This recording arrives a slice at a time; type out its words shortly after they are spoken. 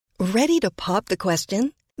Ready to pop the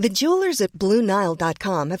question? The jewelers at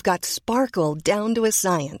BlueNile.com have got sparkle down to a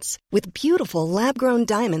science with beautiful lab-grown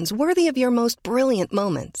diamonds worthy of your most brilliant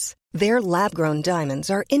moments. Their lab-grown diamonds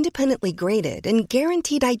are independently graded and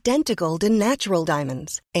guaranteed identical to natural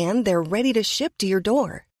diamonds, and they're ready to ship to your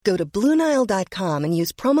door. Go to BlueNile.com and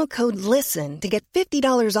use promo code LISTEN to get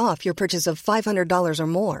 $50 off your purchase of $500 or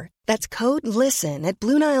more. That's code LISTEN at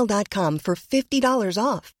BlueNile.com for $50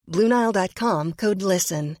 off. BlueNile.com, code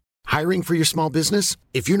LISTEN. Hiring for your small business?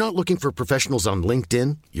 If you're not looking for professionals on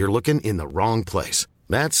LinkedIn, you're looking in the wrong place.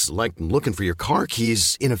 That's like looking for your car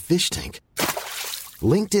keys in a fish tank.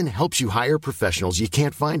 LinkedIn helps you hire professionals you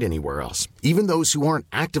can't find anywhere else, even those who aren't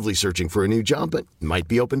actively searching for a new job but might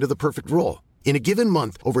be open to the perfect role. In a given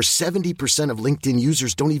month, over 70% of LinkedIn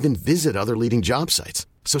users don't even visit other leading job sites.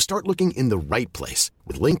 So start looking in the right place.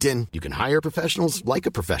 With LinkedIn, you can hire professionals like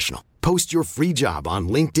a professional. Post your free job on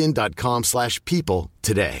linkedin.com/people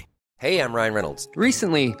today. Hey, I'm Ryan Reynolds.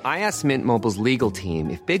 Recently, I asked Mint Mobile's legal team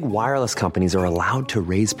if big wireless companies are allowed to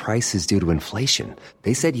raise prices due to inflation.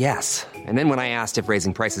 They said yes. And then when I asked if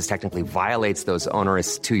raising prices technically violates those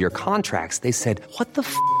onerous two-year contracts, they said, "What the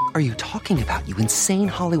f*** are you talking about, you insane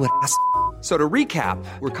Hollywood ass?" So to recap,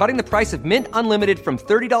 we're cutting the price of Mint Unlimited from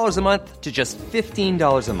 $30 a month to just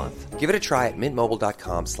 $15 a month. Give it a try at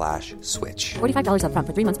mintmobile.com/switch. $45 up front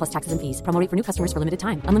for 3 months plus taxes and fees. Promo rate for new customers for limited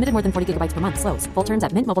time. Unlimited more than 40 gigabytes per month. Slows full terms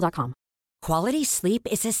at mintmobile.com. Quality sleep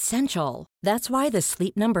is essential. That's why the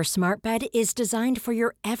Sleep Number Smart Bed is designed for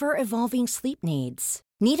your ever-evolving sleep needs.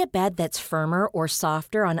 Need a bed that's firmer or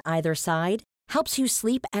softer on either side? Helps you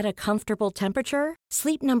sleep at a comfortable temperature?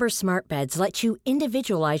 Sleep Number Smart Beds let you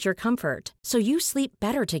individualize your comfort, so you sleep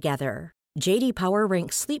better together. J.D. Power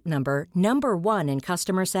ranks Sleep Number number 1 in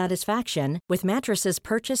customer satisfaction with mattresses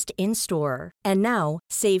purchased in-store. And now,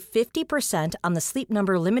 save 50% on the Sleep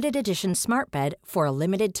Number Limited Edition Smart Bed for a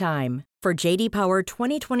limited time. For J.D. Power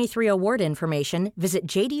 2023 award information, visit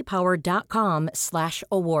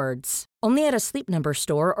jdpower.com/awards. Only at a Sleep Number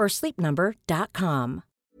store or sleepnumber.com.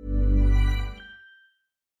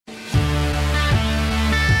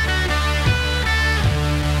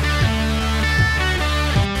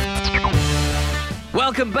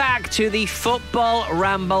 Welcome back to the Football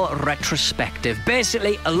Ramble retrospective.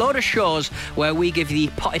 Basically, a load of shows where we give you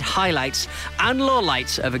the potted highlights and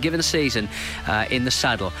lowlights of a given season in the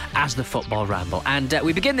saddle as the Football Ramble. And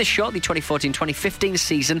we begin this show, the 2014-2015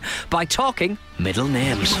 season, by talking middle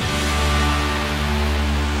names.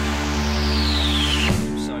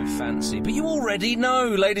 But you already know,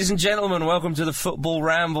 ladies and gentlemen, welcome to the Football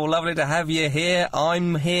Ramble. Lovely to have you here.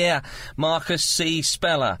 I'm here, Marcus C.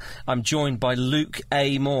 Speller. I'm joined by Luke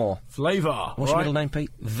A. Moore. Flavour. What's your middle name, Pete?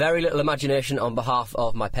 Very little imagination on behalf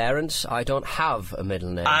of my parents. I don't have a middle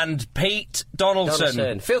name. And Pete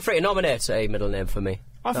Donaldson. Feel free to nominate a middle name for me.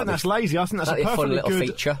 I think that's lazy. I think that's a perfectly good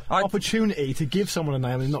feature. Opportunity to give someone a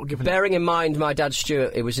name and not give it. Bearing in mind my dad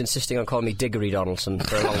Stuart, he was insisting on calling me Diggory Donaldson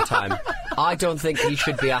for a long time. I don't think he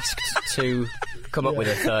should be asked to come up with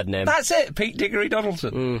a third name. That's it, Pete Diggory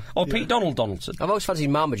Donaldson. Or Pete Donald Donaldson. I've always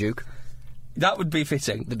fancied Marmaduke. That would be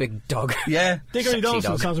fitting. The big dog. Yeah. Diggory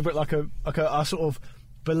Donaldson sounds a bit like a sort of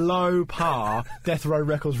below par Death Row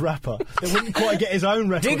Records rapper. They wouldn't quite get his own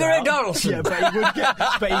record Diggory out. Donaldson. Yeah,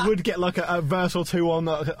 but he would get like a verse or two on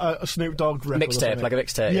a Snoop Dogg record. Mixtape, like a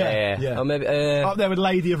mixtape. Yeah. Or maybe up there with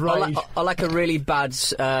Lady of Rage. Or like a really bad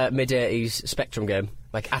mid-80s Spectrum game.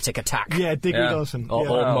 Like Attic Attack. Yeah, Diggory Donaldson. Or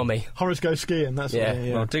Mummy. Horace Goes Skiing, that's yeah.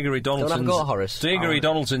 Well, Diggory Donaldson's... Don't have a go, Horace. Diggory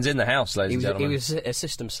Donaldson's in the house, ladies and gentlemen. He was a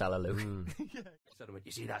system seller, Luke. Yeah.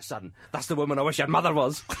 You see that, son? That's the woman I wish your mother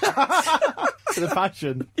was. The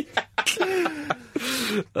fashion.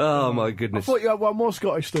 Oh, my goodness. I thought you had one more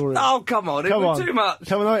Scottish story. Oh, come on. It was too much.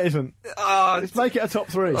 Come on, no, it isn't. Let's make it a top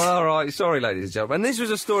three. All right. Sorry, ladies and gentlemen. And this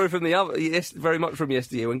was a story from very much from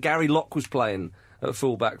yesteryear when Gary Locke was playing at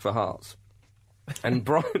full-back for Hearts. And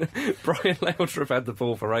Brian Laudrup had the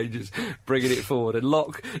ball for ages, bringing it forward. And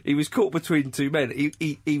Locke, he was caught between two men.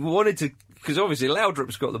 He wanted to... Because obviously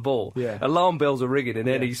Laudrup's got the ball. Yeah. Alarm bells are ringing in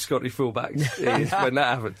any Scottish fullbacks when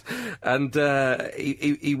that happens. And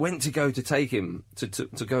he went to go to take him to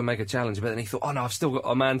go and make a challenge, but then he thought, oh no, I've still got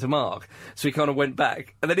a man to mark. So he kind of went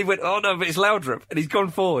back. And then he went, oh no, but it's Laudrup. And he's gone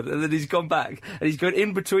forward. And then he's gone back. And he's gone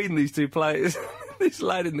in between these two players. This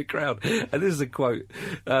lad in the crowd. And this is a quote.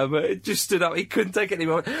 It just stood up. He couldn't take it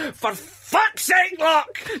anymore. For fuck's sake,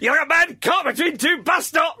 Locke! You're a man caught between two bus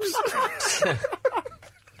stops!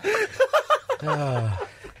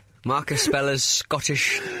 Marcus Speller's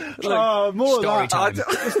Scottish more story time.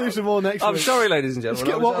 Let's do some more next week. I'm sorry, ladies and gentlemen.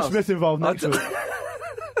 Let's get Walter Smith involved next week.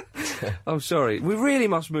 I'm sorry. We really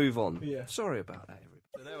must move on. Yeah. Sorry about that.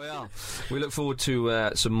 There we are. We look forward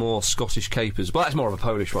to some more Scottish capers. Well, that's more of a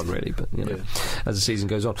Polish one, really, but, as the season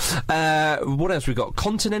goes on. What else we got?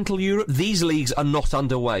 Continental Europe. These leagues are not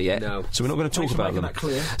underway yet, so we're not going to talk about them. That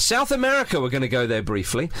clear. South America, we're going to go there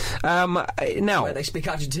briefly. Now, Where they speak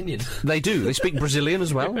Argentinian. They do. They speak Brazilian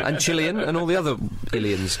as well, and Chilean, and all the other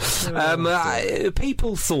aliens.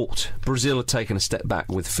 People thought Brazil had taken a step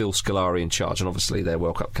back with Phil Scolari in charge, and obviously their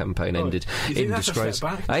World Cup campaign ended in disgrace.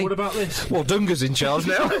 What about this? Well, Dunga's in charge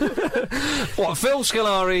now. What, Phil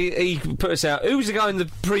Scolari, he put us out. Who was the guy in the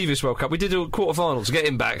previous World Cup? We did a quarter-final to get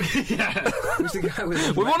him back. Who's the guy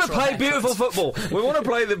with We want to play beautiful football. We want to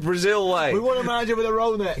play the Brazil way. We want a manager with a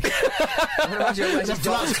roll neck.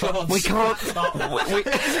 We can't. Flat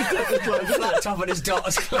top on his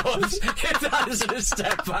daughter's clothes. If that isn't a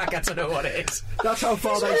step back, I don't know what it is. That's how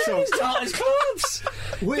far they sunk. His daughter's clothes.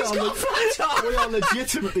 We are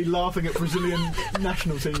legitimately laughing at Brazilian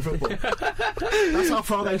national team football. That's how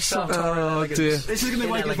far they've sunk. Oh dear. This is going to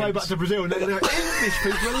make us way back to Brazil, and they're going to go, English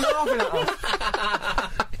people are laughing at us.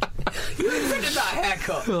 You invented that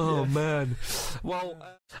haircut. Oh man. Well,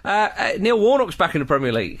 Neil Warnock's back in the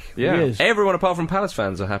Premier League. Yeah. He is. Everyone apart from Palace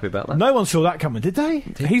fans are happy about that. No one saw that coming, did they?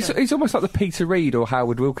 He's almost like the Peter Reid or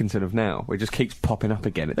Howard Wilkinson of now, where he just keeps popping up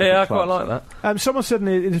again. At Yeah, I different quite clubs. like that. Someone said,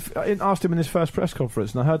 asked him in his first press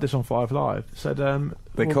conference, and I heard this on 5 Live, said...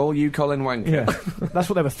 They call you Colin Wanker. Yeah, that's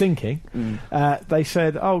what they were thinking. They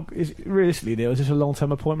said, realistically, Neil, is this a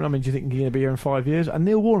long-term appointment? I mean, do you think you're going to be here in 5 years? And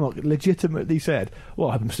Neil Warnock legitimately said, well,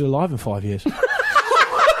 I hope I'm still alive in 5 years.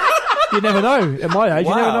 You never know. At my age,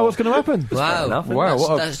 you never know what's going to happen.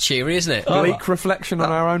 Wow, that's cheery, isn't it? Bleak reflection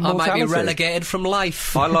on our own I mortality. might be relegated from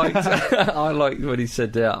life. I liked when he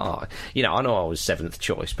said, I know I was 7th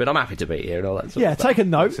choice, but I'm happy to be here and all that sort of stuff. Take a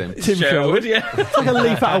note, Tim Sherwood. Yeah. Take a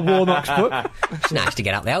leaf out of Warnock's book. It's nice to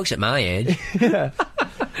get out the house at my age.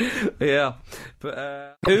 Yeah.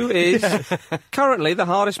 But who is currently the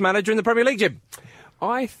hardest manager in the Premier League, Jim?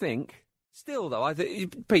 I think... Still, though,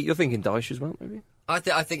 Pete, you're thinking Dyche as well, maybe? I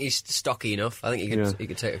think he's stocky enough. I think he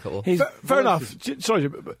could take a couple. Fair enough. Sorry,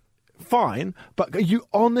 but fine. But are you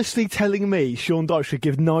honestly telling me Sean Dyche should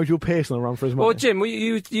give Nigel Pearson a run for his money? Well, Jim,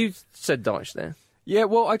 you said Dyche there. Yeah,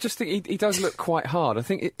 well, I just think he does look quite hard. I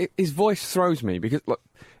think his voice throws me because, look,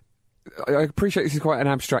 I appreciate this is quite an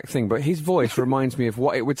abstract thing, but his voice reminds me of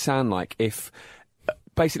what it would sound like if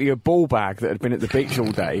basically a ball bag that had been at the beach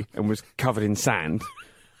all day and was covered in sand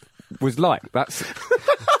was like. That's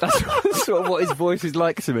sort of what his voice is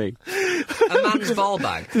like to me. A man's ball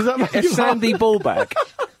bag. Does that make A sandy ball bag.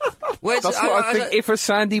 Where's, That's what I think. If a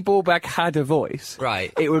sandy ball bag had a voice,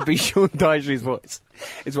 right, it would be Sean Dyche's voice.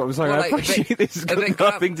 Is what I'm saying. Well, I appreciate this has got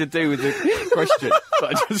nothing to do with the question,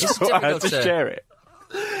 but I just thought I had to share it.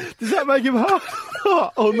 Does that make him hot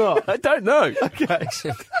or not? I don't know. Okay.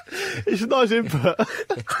 It's a nice input.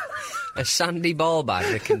 A sandy ball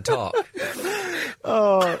bag that can talk.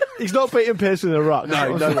 Oh, he's not beating Pearson in a ruck.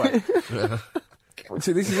 No way.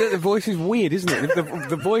 So this is it. The voice is weird, isn't it?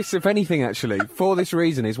 The voice, if anything, actually, for this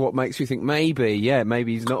reason, is what makes you think maybe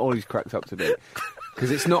he's not all he's cracked up to be.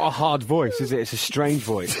 Because it's not a hard voice, is it? It's a strange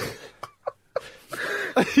voice.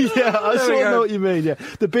 Yeah, I sort of know what you mean, yeah.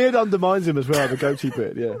 The beard undermines him as well, the goatee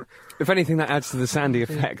beard, yeah. If anything, that adds to the sandy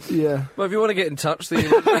effect. Yeah. Well, if you want to get in touch, then...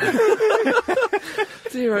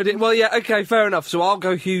 Well, yeah, okay, fair enough. So I'll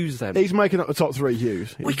go Hughes then. He's making up the top 3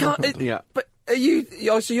 Hughes. We can't... Yeah. But are you...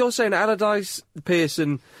 So you're saying Allardyce,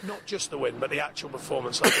 Pearson... Not just the win, but the actual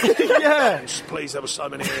performance. Yeah. Please, there were so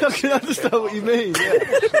many... I can understand what you mean,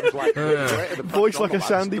 yeah. Voice like a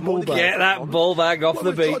sandy ball bag. Get that ball bag off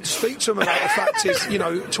the beach. I'd speak to him about the fact is,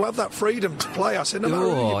 to have that freedom to play. I said,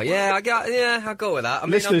 no, I'll go with that. I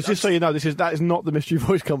mean, listeners, just so you know, that is not the mystery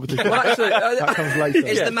voice competition. Well, actually, that comes later.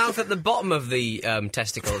 Is the mouth at the bottom of the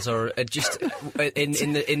testicles, or just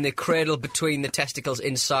in the cradle between the testicles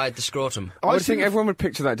inside the scrotum? I think everyone would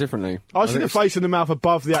picture that differently. I see the face and the mouth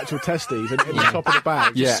above the actual testes and at the top of the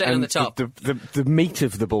bag. Yeah, sitting on the top. The meat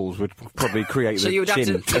of the balls would probably create So the you would chin.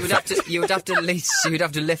 have to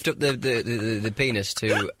lift up the penis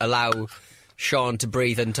to allow Sean to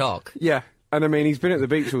breathe and talk. Yeah, and I mean he's been at the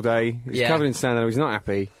beach all day. He's covered in sand. He's not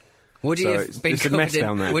happy. Would he have been covered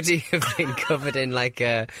down there. Would he have been covered in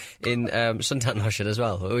suntan lotion as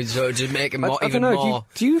well? Or to make him even more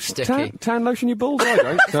do you sticky? tan lotion your balls? I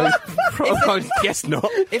don't. So, I guess not.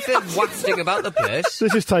 If they're wafting about the place,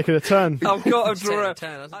 This is taking a turn. I've got to draw not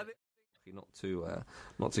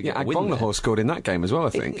to get a win there. Agbonlahor scored in that game as well, I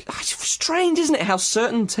think. It's strange, isn't it, how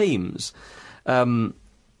certain teams are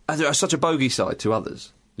such a bogey side to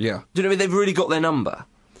others. Yeah. Do you know what I mean? They've really got their number.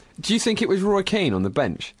 Do you think it was Roy Keane on the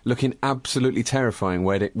bench, looking absolutely terrifying,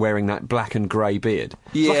 wearing that black and grey beard?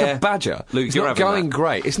 It's like a badger. Luke, it's you're not having going that.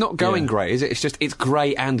 grey. It's not going grey, is it? It's just, it's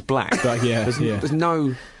grey and black. There's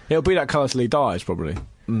no... It'll be that colour till he dies, probably.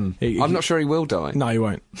 I'm not sure he will die. No, he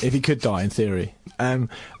won't. If he could die, in theory. Him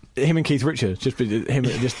and Keith Richards, just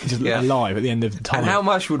alive at the end of the time. And how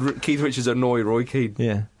much would Keith Richards annoy Roy Keane?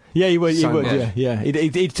 Yeah. Yeah, he would. So much.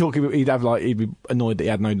 He'd talk. He'd have he'd be annoyed that he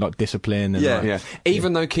had no discipline. And,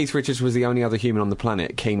 Even though Keith Richards was the only other human on the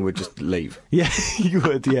planet, Keane would just leave. Yeah, he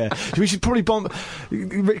would. Yeah, we should probably bomb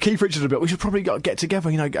Keith Richards a bit. We should probably get together,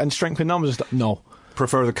 and strengthen numbers and stuff. No,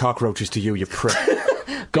 prefer the cockroaches to you, you prick.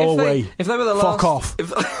 Go away. If they were the fuck last, off. If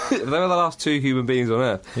they were the last two human beings on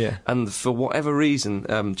Earth, yeah, and for whatever reason,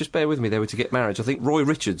 just bear with me, they were to get married, I think Roy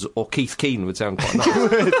Richards or Keith Keane would sound quite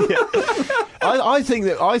nice. I think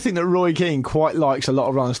that Roy Keane quite likes a lot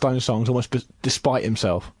of Rolling Stones songs, almost despite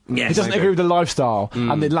himself. Yes, he doesn't maybe. agree with the lifestyle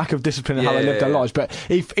and the lack of discipline in how they live their lives, but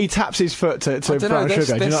he taps his foot to Brown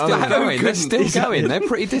Sugar. They're still He's- going. They're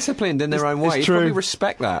pretty disciplined in their own way. It's You probably true.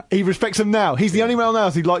 respect that. He respects them now. He's the only man on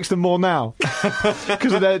earth who likes them more now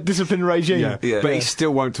because of their discipline regime. Yeah. But he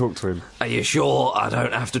still won't talk to him. Are you sure I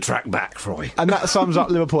don't have to track back, Roy? And that sums up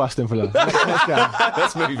Liverpool Aston Villa. Let's go.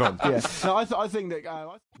 Let's move on. Yeah. No, I think that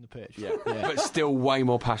on the pitch. Yeah. But still way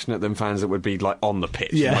more passionate than fans that would be like on the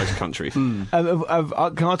pitch Yeah. in most countries. Can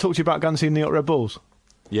I talk to you about Gunsy and New York Red Bulls?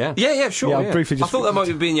 Yeah. Yeah, sure. Yeah, I'll briefly I just- thought that might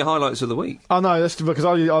have been your highlights of the week. Oh no, that's because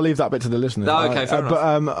I'll leave that bit to the listeners. No, okay, fair enough.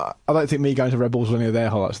 But I don't think me going to Red Bulls was any of their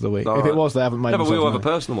highlights of the week. All If right. it was, they haven't made. No, but we all have a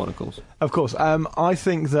themselves known. personal one, of course. Of course. I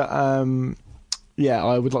think that.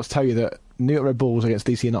 I would like to tell you that New York Red Bulls against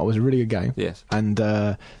DC United was a really good game. Yes. And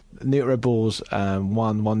New York Red Bulls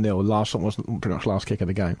won 1-0. Last one was pretty much last kick of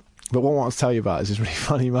the game. But what I want to tell you about is this really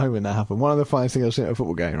funny moment that happened. One of the funniest things I've seen at a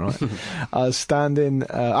football game, right? I was standing...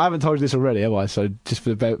 I haven't told you this already, have I? So just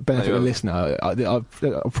for the benefit of the listener, I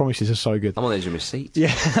promise this is so good. I'm on the edge of my seat.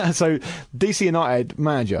 Yeah, so DC United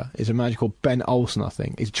manager is a manager called Ben Olsen, I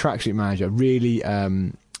think. He's a tracksuit manager, really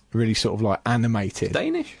sort of like animated.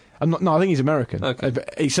 Danish? No, I think he's American. Okay.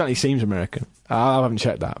 But he certainly seems American. I haven't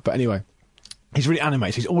checked that. But anyway, he's really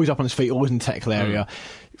animated. He's always up on his feet, always in the technical area,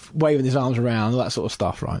 waving his arms around, all that sort of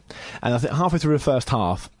stuff, right? And I think halfway through the first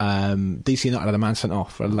half, DC United had a man sent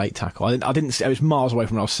off for a late tackle. I didn't see, it was miles away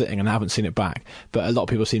from where I was sitting and I haven't seen it back. But a lot of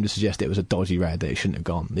people seem to suggest it was a dodgy red, that he shouldn't have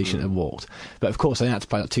gone, that he shouldn't have walked. But of course, they had to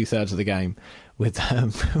play like 2/3 of the game with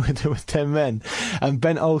 10 men, and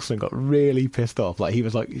Ben Olsen got really pissed off. Like he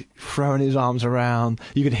was like throwing his arms around.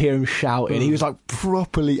 You could hear him shouting. He was like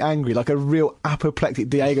properly angry, like a real apoplectic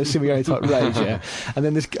Diego Simeone type rage. Yeah, and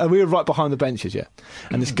then we were right behind the benches. Yeah,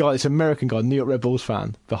 and this guy, this American guy, New York Red Bulls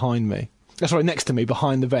fan, behind me. That's right, next to me,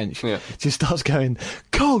 behind the bench. Yeah. Just starts going,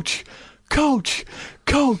 Coach. Coach,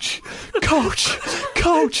 coach, coach,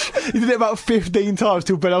 coach. He did it about 15 times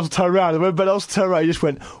till Ben Olsen turned around. And when Ben Olsen turned around, he just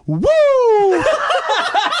went, woo!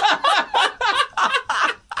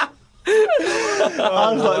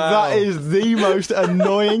 I was like, that is the most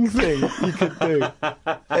annoying thing you could do.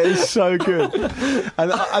 It is so good.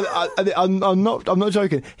 And I'm not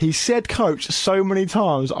joking. He said coach so many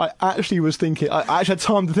times, I actually was thinking, I actually had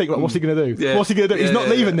time to think, like, what's he going to do? Yeah. What's he going to do? He's Yeah, not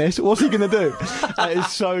yeah, leaving yeah. this. What's he going to do? It is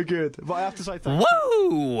so good. But I have to say thank you.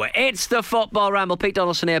 Woo! It's the Football Ramble. Pete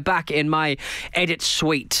Donaldson here, back in my edit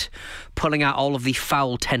suite, pulling out all of the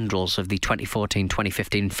foul tendrils of the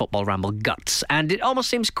 2014-2015 Football Ramble guts. And it almost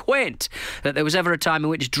seems quaint that there was ever a time in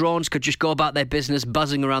which drones could just go about their business,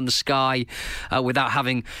 buzzing around the sky without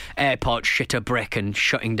having airports shit a brick and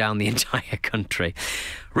shutting down the entire country.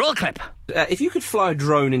 Roll clip. If you could fly a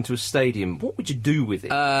drone into a stadium, what would you do with it?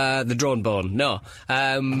 The drone bone. No.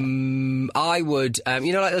 I would,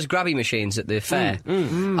 you know, like those grabby machines at the fair.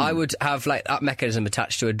 I would have like that mechanism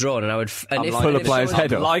attached to a drone, and I would pull a player's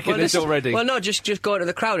head off. Liking this already. Well, no, just go into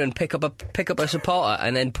the crowd and pick up a supporter,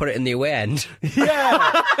 and then put it in the away end.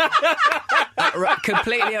 Yeah.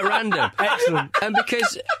 Completely at random. Excellent. And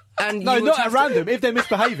because. And No, you would not have at to- random, if they're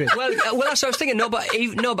misbehaving. Well, that's what I was thinking. But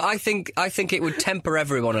I think it would temper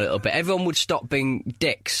everyone a little bit. Everyone would stop being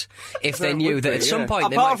dicks if they knew that at some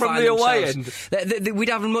point Apart they from might the find away themselves. We'd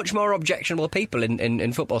have much more objectionable people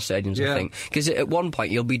in football stadiums. Yeah. I think because at one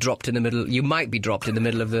point you'll be dropped in the middle. You might be dropped in the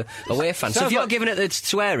middle of the away fan. So if you're giving it the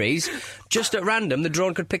swearies, just at random, the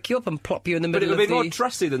drone could pick you up and plop you in the But it middle would of be the. more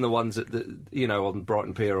trusty than the ones at on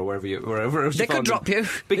Brighton Pier or wherever else They you could find drop them. you.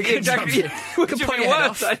 But They could exactly. drop you. Which Could would pull be your head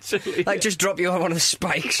worse, off. actually. Like just drop you on one of the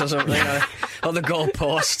spikes or something, or the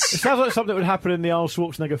goalposts. It sounds like something that would happen in the old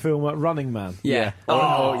Schwarzenegger film, Running Man. Yeah.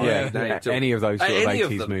 Any of those sort of Any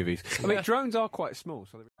of 80s them. movies. I mean, drones are quite small.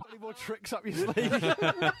 So Any more tricks up your sleeve?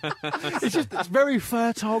 It's very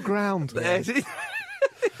fertile ground.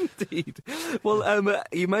 Indeed. Well,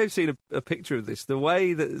 you may have seen a picture of this. The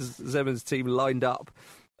way that Zeman's team lined up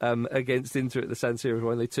against Inter at the San Siro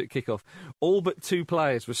when they took kickoff, all but 2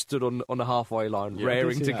 players were stood on a halfway line,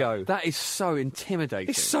 raring to go. That is so intimidating.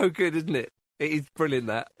 It's so good, isn't it? It is brilliant,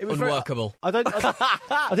 that. It was unworkable. I didn't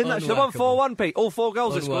actually... They won 4-1, Pete. All 4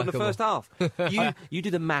 goals they scored in the first half. Unworkable. You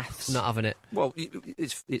do the maths. Not having it. Well,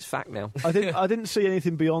 it's fact now. I didn't see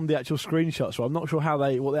anything beyond the actual screenshots, so I'm not sure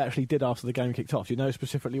what they actually did after the game kicked off. Do you know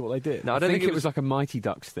specifically what they did? No, I don't think it was like a Mighty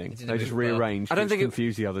Ducks thing. They They just rearranged. I don't think it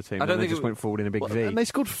confused the other team. I don't and think they just went forward in a big V. And they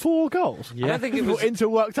scored 4 goals? Yeah. I don't think it was... Inter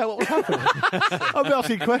worked out what was happening. I'll be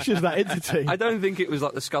asking questions of that Inter team. I don't think it was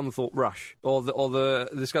like the Scunthorpe Rush, or the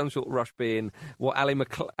Scunthorpe Rush being what Ali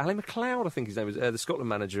McLeod, I think his name is, the Scotland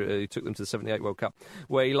manager who took them to the 78 World Cup,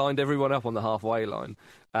 where he lined everyone up on the halfway line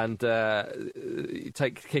and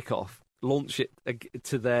take kick-off, launch it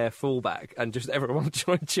to their fullback, and just everyone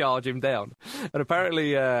try and charge him down. And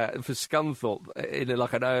apparently for Scunthorpe, in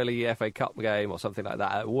like an early FA Cup game or something like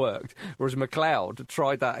that, it worked. Whereas McLeod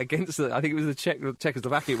tried that against I think it was the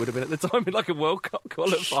Czechoslovakia would have been at the time in like a World Cup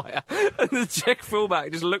qualifier. And the Czech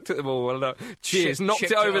fullback just looked at them all and cheers, knocked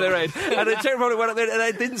it over their head. And the Czech fullback went up there and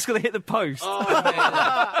they didn't going to hit the post.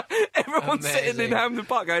 Oh, Everyone's sitting in Hampden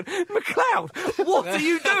Park going, McLeod, what are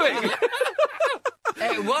you doing?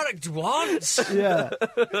 It worked once. Yeah.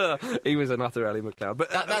 He was an utter Ali McLeod. But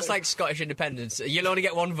That's like Scottish independence. You'll only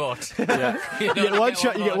get 1 vote. Yeah. You get one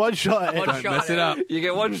shot at it. One shot mess it up. You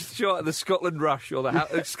get 1 shot at the Scotland Rush or the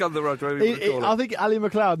Scunthorpe Rush, whatever you want to call it. I think Ali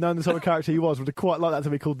McLeod, knowing the sort of character he was, would have quite liked that to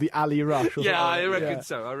be called the Ali Rush. Or Yeah, I something. reckon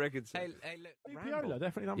so. I reckon so. Hey, look. Piola,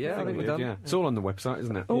 definitely not. Yeah, I think we're done. Yeah. It's all on the website,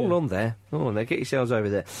 isn't it? All on there. Get yourselves over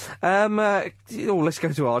there. Let's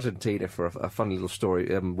go to Argentina for a fun little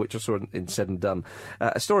story, which I saw in Said and Done.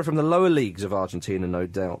 A story from the lower leagues of Argentina, no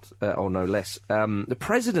doubt, or no less. The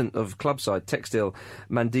president of club-side Textil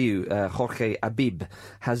Mandiu, Jorge Abib,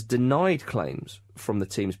 has denied claims from the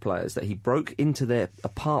team's players that he broke into their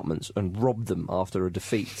apartments and robbed them after a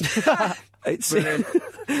defeat. It's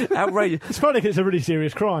outrageous. It's funny because it's a really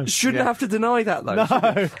serious crime. Shouldn't have to deny that, though. No.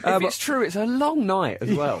 If it's true, it's a long night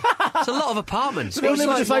as well. It's a lot of apartments. They all live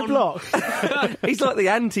in the same block. He's like the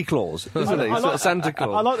Anti-Claus, isn't he? Sort of Santa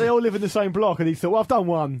Claus. I like they all live in the same block, and he thought, well, I've done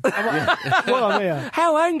one. Well, I'm here.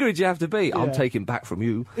 How angry do you have to be? I'm taking back from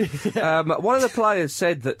you. One of the players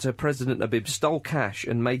said that President Abib stole cash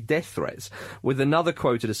and made death threats, with another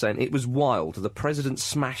quoted as saying, "It was wild. The president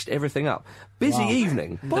smashed everything up. Busy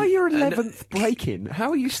evening." By your 11th break-in, how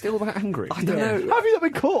are you still that angry? I don't know. Have you not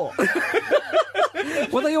been caught?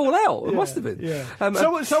 Were they all out? It must have been. Yeah.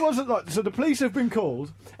 So the police have been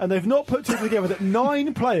called, and they've not put together that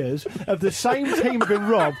 9 players of the same team have been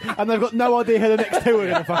robbed, and they've got no idea who the next 2 are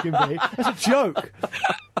going to fucking be. That's a joke.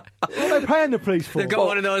 What are they paying the police for? They've got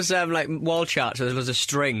one of those like wall charts where there's a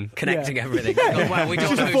string connecting everything. Yeah. Well, we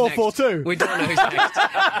don't It's know just who's a 4-4-2. next. We don't know who's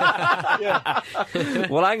next.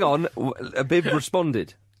 Well, hang on. Abib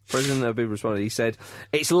responded. President Abib responded. He said,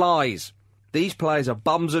 "It's lies. These players are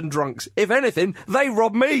bums and drunks. If anything, they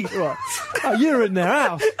rob me." Right. Oh, you're in their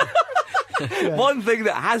house. One thing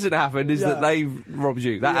that hasn't happened is that they robbed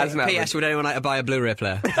you. That hasn't happened. P.S. Would anyone like to buy a Blu-ray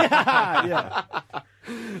player? Yeah.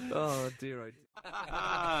 Oh, dear, oh dear.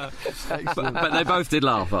 But they both did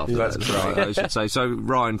laugh after that. That's right, I should say. So,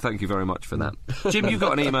 Ryan, thank you very much for that. Jim, you've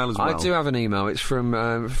got an email as well. I do have an email. It's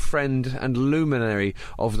from friend and luminary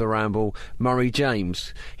of the Ramble, Murray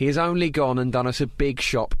James. He has only gone and done us a big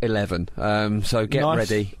shop 11. So get Nice.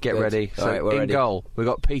 ready, get Good. ready. All So right, we're in ready. goal, we've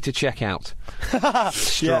got Peter Checkout.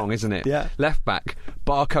 Strong, isn't it? Yeah. Left back,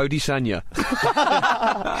 Barcody Sanya.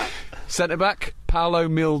 Centre back, Paolo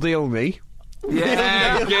Mildilni.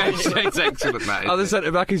 Yeah, it's excellent, mate. Other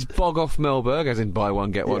centre back is Bogoff Melberg, as in buy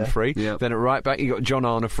one get one free. Yeah. Then at right back you got John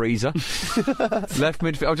Arne Freezer. Left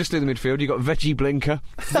midfield, I'll just do the midfield. You got Veggie Blinker,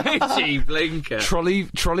 Veggie Blinker,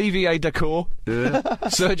 Trollivier Decor,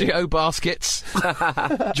 Sergio Baskets,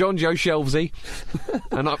 John Joe Shelvesy,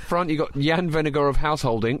 and up front you got Jan Venegor of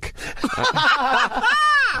Household Inc.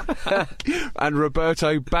 And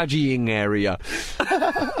Roberto Badging area.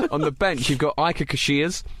 On the bench you've got Iker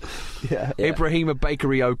Casillas, Ibrahima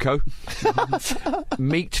Bakayoko,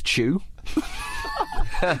 Meat Chew,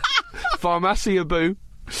 Pharmacy Abu,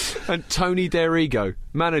 and Tony Derigo.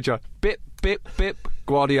 Manager, Bip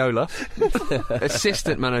Guardiola.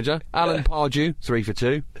 Assistant manager, Alan Pardew, 3 for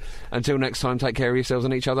 2. Until next time, take care of yourselves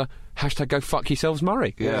and each other. # go fuck yourselves,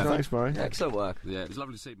 Murray. Yeah, Thanks, Murray. excellent work. Yeah, it was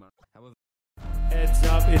lovely to see you, Murray. However... Heads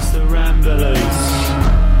up, it's the Ramblers.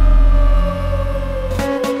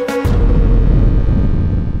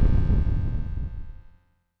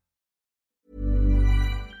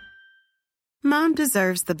 Mom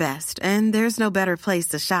deserves the best, and there's no better place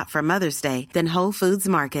to shop for Mother's Day than Whole Foods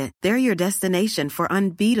Market. They're your destination for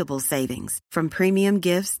unbeatable savings, from premium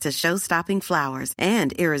gifts to show-stopping flowers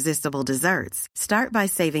and irresistible desserts. Start by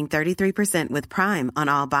saving 33% with Prime on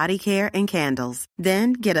all body care and candles.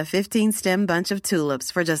 Then get a 15-stem bunch of tulips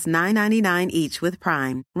for just $9.99 each with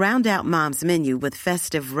Prime. Round out Mom's menu with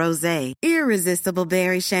festive rosé, irresistible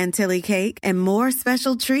berry chantilly cake, and more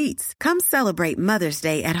special treats. Come celebrate Mother's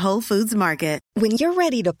Day at Whole Foods Market. When you're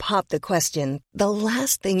ready to pop the question, the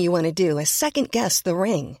last thing you want to do is second-guess the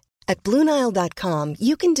ring. At BlueNile.com,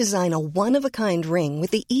 you can design a one-of-a-kind ring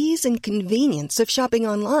with the ease and convenience of shopping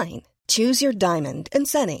online. Choose your diamond and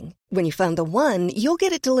setting. When you find the one, you'll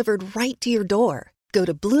get it delivered right to your door. Go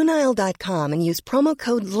to BlueNile.com and use promo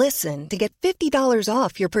code LISTEN to get $50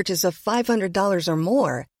 off your purchase of $500 or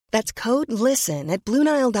more. That's code LISTEN at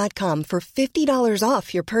BlueNile.com for $50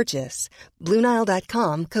 off your purchase.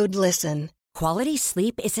 BlueNile.com, code LISTEN. Quality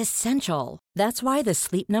sleep is essential. That's why the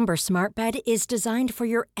Sleep Number Smart Bed is designed for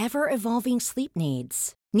your ever-evolving sleep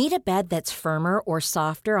needs. Need a bed that's firmer or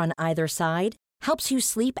softer on either side? Helps you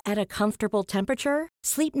sleep at a comfortable temperature?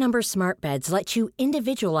 Sleep Number Smart Beds let you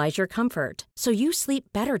individualize your comfort, so you sleep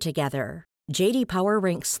better together. J.D. Power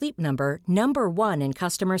ranks Sleep Number number 1 in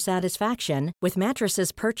customer satisfaction with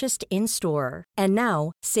mattresses purchased in-store. And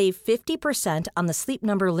now, save 50% on the Sleep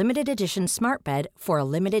Number Limited Edition Smart Bed for a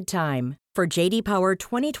limited time. For J.D. Power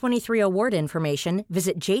 2023 award information,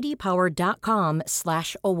 visit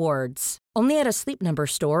jdpower.com/awards. Only at a Sleep Number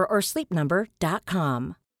store or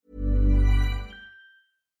sleepnumber.com.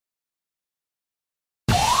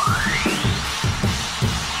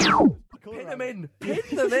 Pin them in.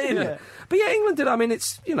 Yeah. But yeah, England did. I mean,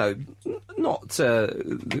 it's, not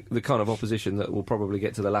the kind of opposition that will probably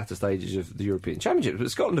get to the latter stages of the European Championship. But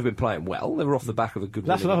Scotland have been playing well. They were off the back of a good.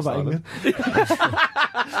 That's enough about England.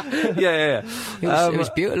 Yeah. It was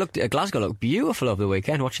beautiful. Glasgow looked beautiful over the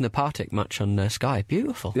weekend. Watching the Partick match on Sky,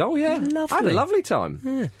 beautiful. Oh yeah, lovely. I had a lovely time.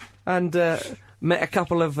 Yeah. And met a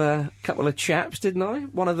couple of chaps, didn't I?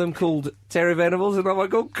 One of them called Terry Venables, and another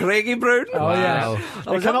called Craigie Brown. Oh wow. Yes,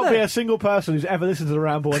 there cannot be a single person who's ever listened to the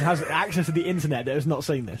Ramble and has access to the internet that has not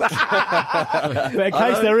seen this. But in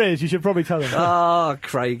case there is, you should probably tell them. Ah,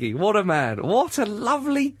 Craigie, what a man! What a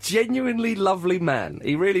lovely, genuinely lovely man.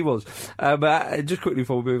 He really was. But just quickly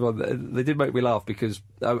before we move on, they did make me laugh because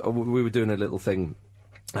we were doing a little thing.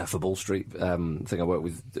 For Ball Street thing I worked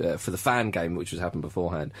with for the fan game, which was happened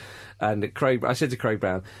beforehand. And I said to Craig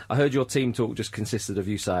Brown, I heard your team talk just consisted of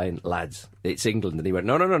you saying, lads, it's England. And he went,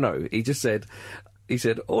 no. He said,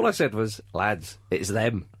 all I said was, lads, it's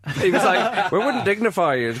them. He was like, we wouldn't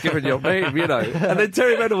dignify you as giving your name, And then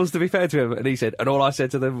Terry Venables, to be fair to him, and he said, and all I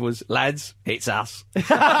said to them was, lads, it's us. Nice.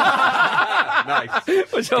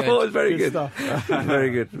 Which I thought was very good.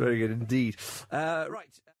 Very good indeed. Right.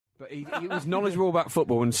 But he was knowledgeable about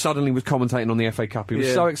football and suddenly was commentating on the FA Cup. He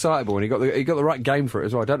was so excitable, and he got the right game for it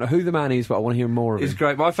as well. I don't know who the man is, but I want to hear more of it. It's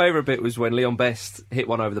great. My favourite bit was when Leon Best hit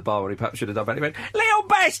one over the bar when he perhaps should have done better. He went, Leon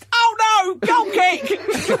Best! Oh no! Goal kick!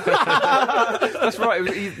 That's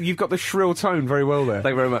right. You've got the shrill tone very well there.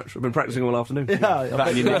 Thank you very much. I've been practising all afternoon. Yeah, that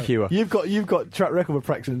and your Nick Hewer. You've got track record of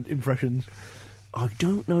practising impressions. I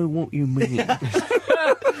don't know what you mean.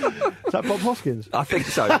 Is that Bob Hoskins? I think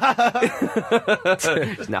so.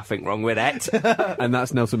 There's nothing wrong with that. And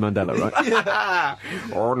that's Nelson Mandela, right? Yeah.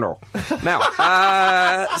 Oh, no. Now,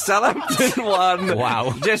 Southampton won.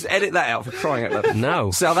 Wow. Just edit that out for crying out loud.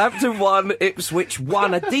 No. Southampton won, Ipswich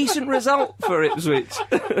won. A decent result for Ipswich.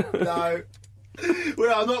 No.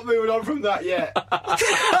 Well, I'm not moving on from that yet.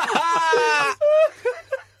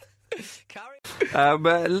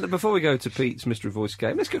 Before we go to Pete's Mystery Voice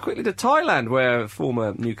game, let's go quickly to Thailand, where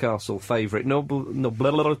former Newcastle favourite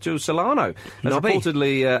Nobleto Solano has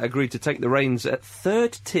reportedly agreed to take the reins at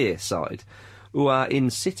third-tier side who are in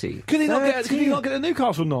City. Could he not get a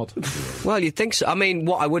Newcastle nod? Well, you'd think so. I mean,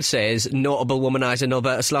 what I would say is notable womaniser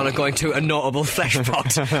Norberto Solano going to a notable flesh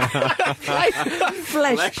pot.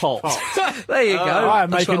 Flesh pot. There you go. I am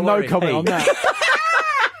making no comment on that.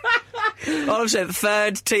 All I'm saying,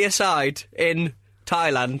 third-tier side in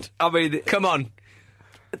Thailand. I mean, come on.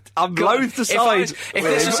 I'm loath to side.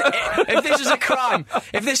 If this was a crime,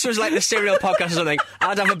 if this was like the Serial podcast or something,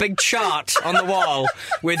 I'd have a big chart on the wall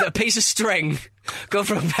with a piece of string, go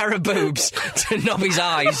from a pair of boobs to Nobby's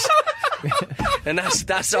eyes. And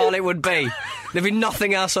that's all it would be. There'd be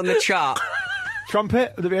nothing else on the chart.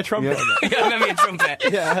 Trumpet? Would there be a trumpet? Yeah, maybe a trumpet.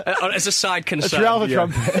 Yeah. As a side concern. A trouser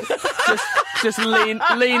trumpet. Just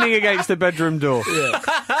leaning against the bedroom door. Yeah.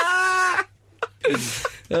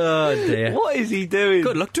 Oh dear. What is he doing?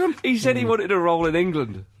 Good luck to him. He said he wanted a role in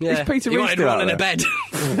England. Yeah. Is Peter He Reid wanted still rolling out in a bed.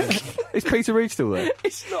 Is Peter Reid still there?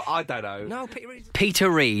 It's not. I don't know. No, Peter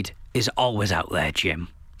Reid is always out there, Jim.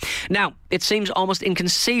 Now, it seems almost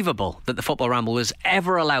inconceivable that the Football Ramble was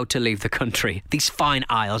ever allowed to leave the country, these fine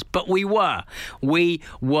isles, but we were. We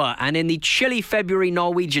were. And in the chilly February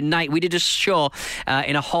Norwegian night, we did a show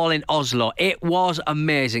in a hall in Oslo. It was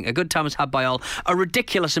amazing. A good time was had by all. A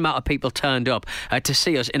ridiculous amount of people turned up to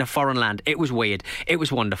see us in a foreign land. It was weird. It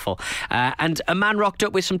was wonderful. And a man rocked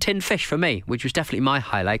up with some tinned fish for me, which was definitely my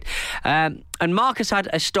highlight. And Marcus had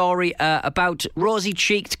a story about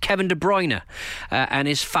rosy-cheeked Kevin De Bruyne and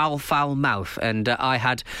his foul mouth. And I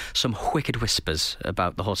had some wicked whispers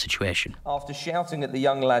about the whole situation. After shouting at the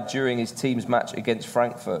young lad during his team's match against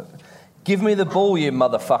Frankfurt, "Give me the ball, you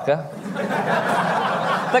motherfucker."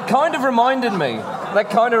 That kind of reminded me. He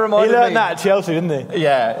learned that at Chelsea, didn't he?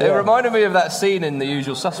 Yeah, it reminded me of that scene in The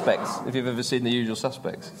Usual Suspects, if you've ever seen The Usual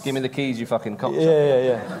Suspects. "Give me the keys, you fucking cocksucker."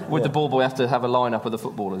 Yeah. Would the ball boy have to have a line-up of the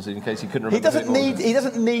footballers in case he couldn't remember? He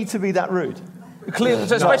doesn't need to be that rude. Clearly,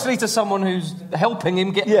 so especially to someone who's helping him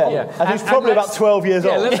get the ball. And he's probably about 12 years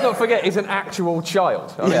old. Let's not forget he's an actual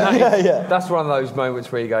child. I mean, that's one of those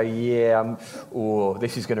moments where you go,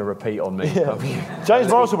 this is going to repeat on me. James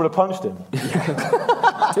Morrison would have punched him.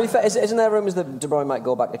 To be fair, isn't there rumours that De Bruyne might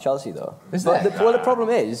go back to Chelsea, though? Is there? The problem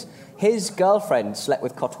is, his girlfriend slept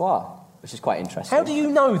with Courtois, which is quite interesting. How do you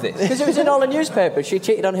know this? Because it was in all the newspapers. She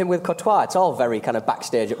cheated on him with Courtois. It's all very kind of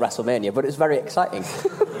backstage at WrestleMania, but it's very exciting.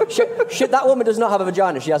 That woman does not have a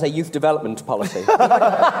vagina. She has a youth development policy.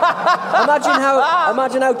 Imagine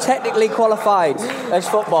how technically qualified as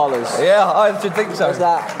footballers. Yeah, I should think so. As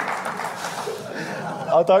that.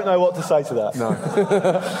 I don't know what to say to that. No.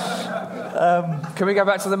 Can we go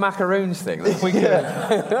back to the macaroons thing? If we could.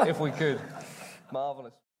 If we could.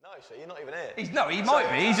 Marvellous. So you're not even here. He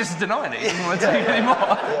might be. He's just denying it. He doesn't want to tell you anymore.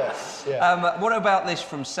 What about this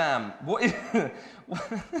from Sam? What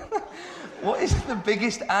is the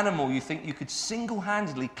biggest animal you think you could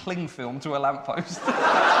single-handedly cling film to a lamppost?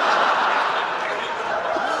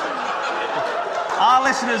 Our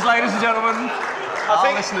listeners, ladies and gentlemen. I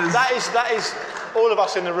think that is all of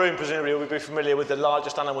us in the room presumably will be familiar with the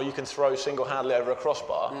largest animal you can throw single-handedly over a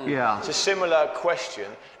crossbar. Yeah. It's a similar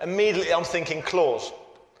question. Immediately I'm thinking claws.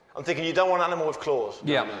 I'm thinking you don't want an animal with claws.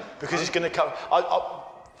 Yeah. Because it's going to come...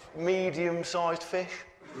 medium-sized fish?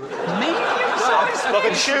 Medium-sized? Like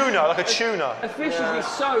a tuna. A fish would be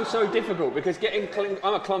so difficult because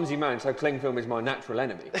I'm a clumsy man, so cling film is my natural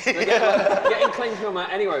enemy. Getting cling film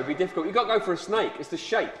out anyway would be difficult. You've got to go for a snake. It's the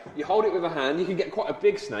shape. You hold it with a hand, you can get quite a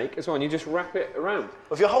big snake as well, and you just wrap it around.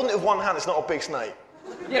 If you're holding it with one hand, it's not a big snake.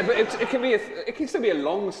 Yeah, but it can still be a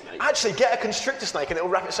long snake. Actually, get a constrictor snake and it'll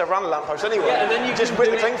wrap itself around the lamppost anyway. Yeah, and then you just can whip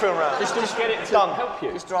do the cling film around. Just get it to help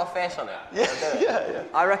you. Just draw a face on it. Yeah.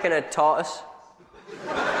 I reckon a tortoise.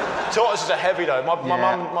 Tortoises are heavy though. My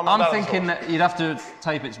mum. I'm thinking that you'd have to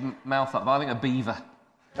tape its mouth up, but I think a beaver.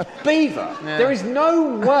 A beaver? Yeah. There is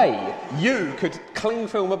no way you could cling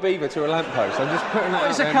film a beaver to a lamppost. I'm just putting that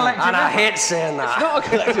out there. And I hate saying that. It's not a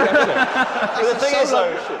collective effort. But the thing is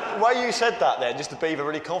though, the way you said that then, just the beaver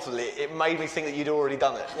really confidently, it made me think that you'd already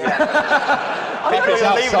done it. Yeah. People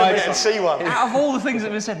will leave it a minute and see one. Out of all the things that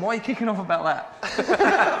have been said, why are you kicking off about that?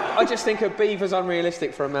 I just think a beaver's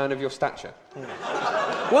unrealistic for a man of your stature.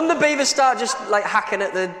 Wouldn't the beaver start just like hacking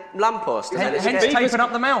at the lamppost? Hence taping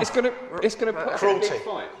up the mouth. It's gonna put cruelty. A big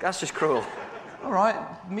fight. That's just cruel. All right,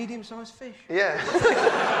 medium-sized fish. Yeah.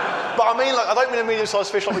 But I mean, I don't mean a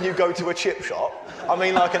medium-sized fish like when you go to a chip shop. I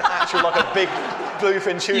mean like an actual, like a big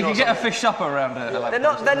bluefin tuna. You can get a fish supper around it. They're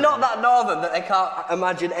not that northern that they can't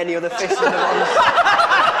imagine any other fish in the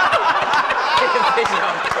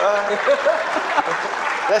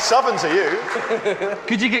They're southern to you.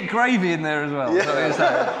 Could you get gravy in there as well? Yeah.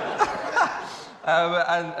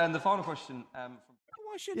 And the final question.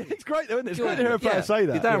 It's great though, isn't it? It's great to hear a player say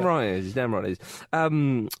that. You're damn right it is. You're damn right it is.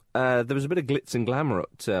 There was a bit of glitz and glamour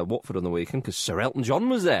at Watford on the weekend because Sir Elton John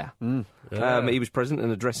was there. He was present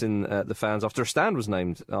and addressing the fans after a stand was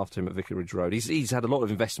named after him at Vicarage Road. He's had a lot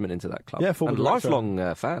of investment into that club. Yeah, former and director.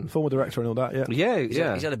 lifelong fan. Former director and all that, yeah.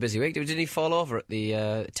 Yeah. He's had a busy week. Didn't he fall over at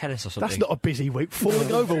the tennis or something? That's not a busy week.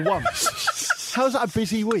 Falling over once. How's that a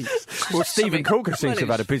busy week? Well, Stephen Crooker seems to have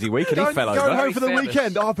had a busy week and he fell over. Going home for the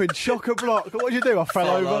weekend, I've been chock-a-block. What did you do? I fell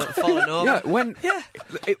over. Falling over. Yeah,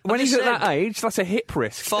 when he's at that age, that's a hip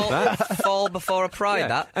risk. Fall before a pride,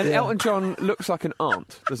 that. And Elton John looks like an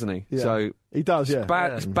aunt, doesn't he? Yeah. So he does,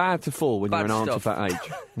 yeah. It's bad to fall when you're an aunt of that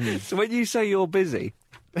age. So when you say you're busy...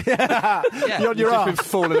 You're on your You've arse. been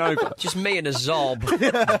falling over. Just me and a zob.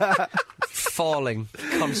 falling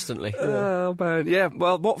constantly. Oh, man. Yeah,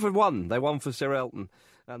 well, Watford won. They won for Sir Elton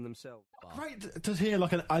and themselves. Great to hear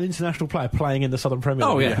like an international player playing in the Southern Premier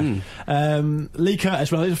League. Oh, yeah. Lee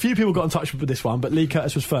Curtis, well, a few people got in touch with this one, but Lee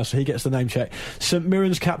Curtis was first, so he gets the name check. St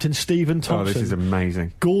Mirren's captain Stephen Thompson. Oh, this is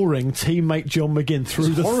amazing. Goring teammate John McGinn through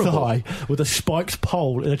the horrible. thigh with a spiked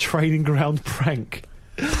pole in a training ground prank.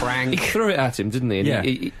 He threw it at him, didn't he? And Yeah.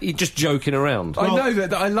 he just joking around. I know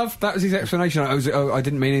that. I love that was his explanation. I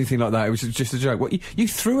didn't mean anything like that. It was just a joke. What you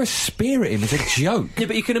threw a spear at him as a joke? Yeah,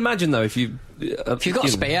 but you can imagine though if you've got a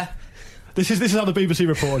spear. This is how the BBC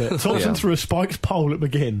reported it. Thompson Yeah. threw a spiked pole at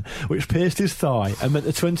McGinn, which pierced his thigh and meant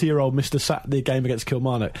the 20-year-old missed the game against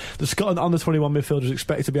Kilmarnock. The Scotland under-21 midfielder is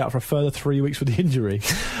expected to be out for a further 3 weeks with the injury.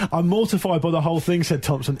 I'm mortified by the whole thing, said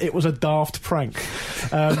Thompson. It was a daft prank.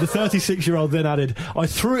 The 36-year-old then added, I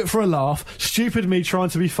threw it for a laugh, stupid me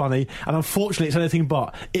trying to be funny, and unfortunately it's anything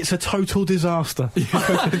but. It's a total disaster.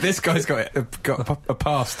 This guy's got a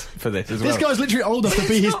past for this as well. This guy's literally old enough to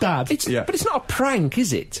be his dad. But it's not a prank,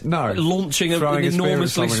 is it? No. Launching Throwing an a spear at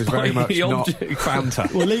enormously someone is very much spiky not object. banter.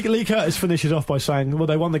 Well, Lee Curtis finishes off by saying, well,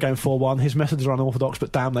 they won the game 4-1. His methods are unorthodox,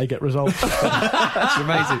 but damn, they get results. That's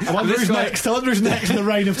amazing. I wonder who's next. I wonder who's next in the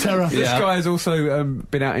reign of terror. This guy has also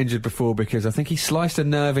been out injured before because I think he sliced a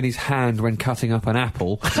nerve in his hand when cutting up an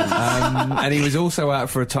apple. And he was also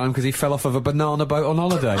out for a time because he fell off of a banana boat on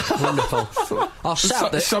holiday. Wonderful. I'll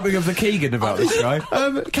shout it. Something of the Keegan about this guy.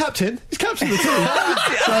 Captain. He's captain of the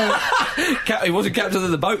team. He wasn't captain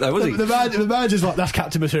of the boat though, was he? The manager's like, that's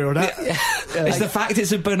captain material. It's the fact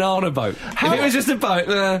it's a banana boat. If it was just a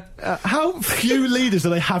boat... how few leaders do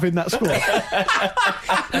they have in that squad?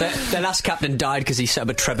 Their last captain died because he set up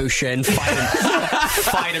a trebuchet and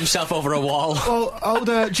fired himself over a wall. Well, old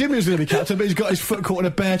Jimmy was going to be captain, but he's got his foot caught in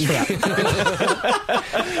a bear trap.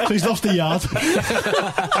 So he's lost a yard.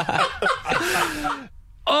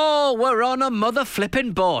 Oh, we're on a mother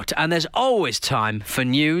flipping boat, and there's always time for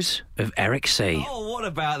news of Eric C. Oh, what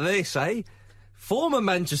about this, eh? Former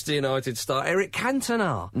Manchester United star Eric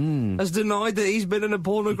Cantona has denied that he's been in a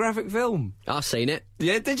pornographic film. I've seen it.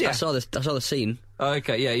 Yeah, did you? I saw the scene.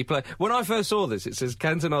 Okay, yeah, he played. When I first saw this, it says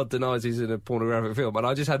Cantona denies he's in a pornographic film, and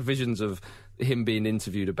I just had visions of him being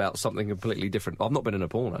interviewed about something completely different. I've not been in a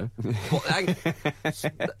porno.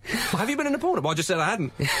 Have you been in a porno? Well, I just said I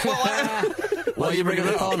hadn't. Why are you bringing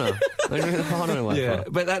the porno? Why are you bringing the porno away? Yeah,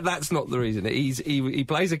 but that's not the reason. He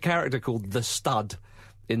plays a character called the Stud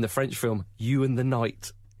in the French film You and the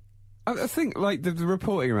Night. I think, like, the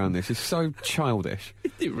reporting around this is so childish.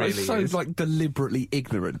 It really it's so, is. like, deliberately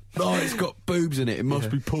ignorant. Oh, it's got boobs in it. It must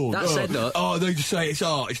be porn. That said, though... Oh, they just say it's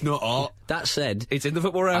art. It's not art. That said... It's in the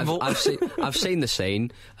Football Ramble. I've seen the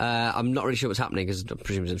scene. I'm not really sure what's happening because I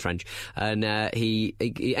presume it's in French. And he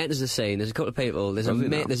enters the scene. There's a couple of people. There's a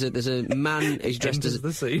man who's dressed as...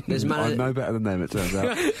 the scene. There's a man... I'm no better than them, it turns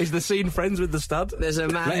out. Is the scene friends with the Stud? There's a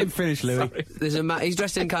man... Let him finish, Louis. Sorry. There's a man... He's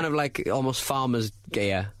dressed in kind of like almost farmer's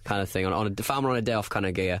gear kind of thing, on a farmer on a day off kind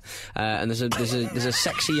of gear. And there's a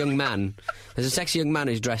sexy young man. There's a sexy young man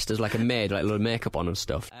who's dressed as like a maid, like a little makeup on and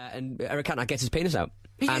stuff. And Eric Cantona gets his penis out.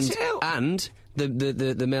 And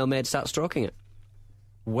the male maid starts stroking it.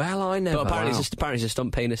 Well, I never. But apparently it's a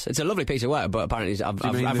stunt penis. It's a lovely piece of work, but apparently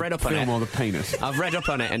I've read up on it. Or the penis? I've read up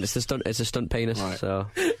on it, and it's a stunt penis. Right. So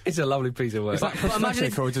It's a lovely piece of work. Is that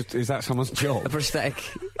prosthetic or is that someone's job? a prosthetic.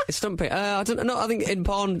 It's stunt penis. I don't know. I think in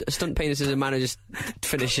porn, a stunt penis is a man who just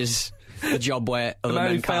finishes the job where other man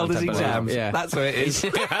men who failed can't, his I believe. exams. Yeah, That's what it is.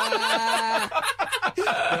 That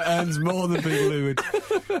earns more than people who would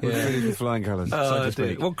finish with flying colours, so to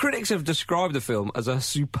speak. Well, critics have described the film as a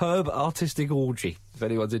superb artistic orgy, if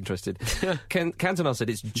anyone's interested. Cantona said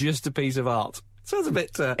it's just a piece of art. Sounds a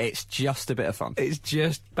bit... It's just a bit of fun. It's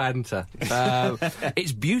just banter.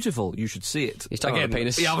 It's beautiful. You should see it. He's talking about a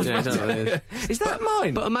penis. Yeah, I was about to- Is that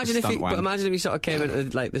mine? But imagine if Stunt wang. he sort of came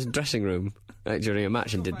into like this dressing room during a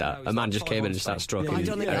match and did that. A man just came in and started stroking. I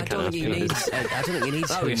don't think he needs. I don't think he needs.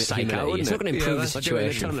 That would be psycho. It's not going to improve the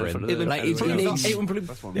situation for him. Like he needs. It would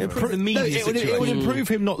improve the media It would situation. improve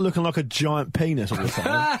him not looking like a giant penis all the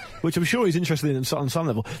time, which I'm sure he's interested in on some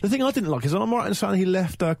level. The thing I didn't like is, I'm right in saying he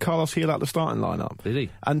left Carlos Gil out the starting lineup. Did he?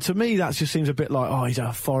 And to me, that just seems a bit like, oh, he's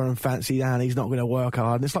a foreign fancy man, he's not going to work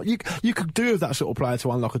hard. And it's like, you could do with that sort of player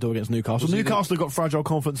to unlock a door against Newcastle. Newcastle have got fragile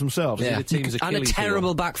confidence themselves. Yeah. The team's And a Achilles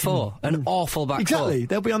terrible back four. An awful back four. Exactly.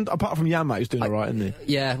 They'll be apart from Jan, mate, who's doing all right, isn't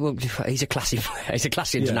he? Yeah, well, he's a classy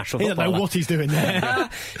international He don't footballer. know what he's doing there. I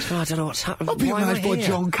don't know what's happening. I'm being Why am I managed by here?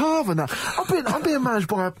 John Carver now. I'm being managed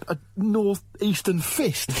by a northeastern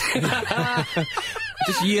fist.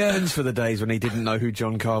 Just yearns for the days when he didn't know who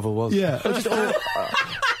John Carver was. Yeah.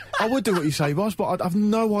 I would do what you say, boss, but I've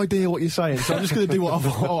no idea what you're saying, so I'm just going to do what I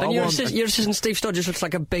want. And your assistant Steve Sturridge just looks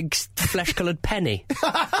like a big flesh-coloured penny.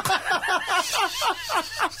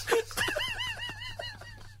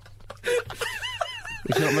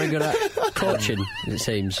 He's not very good at coaching, it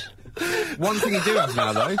seems. One thing you do have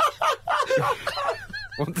now, though.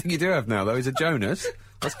 One thing you do have now, though, is a Jonas.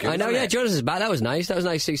 That's good. I know, yeah, Jonas is back. That was nice. That was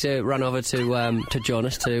nice. He ran over to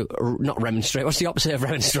Jonas to not remonstrate. What's the opposite of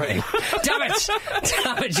remonstrating? Damn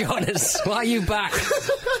it, Jonas! Why are you back?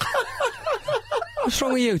 What's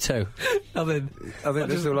wrong with you two? I think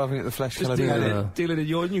they're still laughing at the flesh. Just dealing in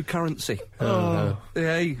your new currency. Oh.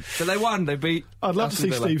 Yeah, so they won. They beat. I'd love to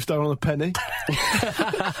see Steve Stone on a penny.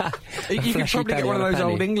 You could probably get one of those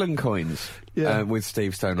old England coins with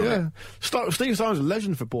Steve Stone on it. Steve Stone's a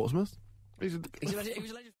legend for Portsmouth. He was a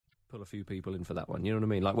legend. Pull a few people in for that one, you know what I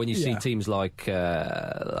mean? Like when you see teams like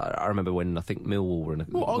I remember when I think Millwall were in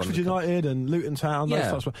Oxford United and Luton Town, those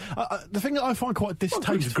types of the thing that I find quite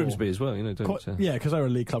distasteful, Grimsby as well, you know, because they're a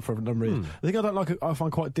league club for a number of reasons. The thing I don't like, I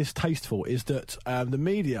find quite distasteful, is that the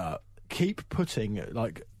media keep putting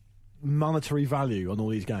like monetary value on all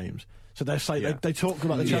these games. So they say they talk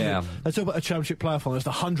about the they talk about a championship playoff final as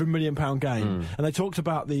the £100 million game, and they talked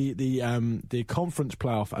about the conference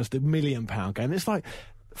playoff as the £1 million game. It's like,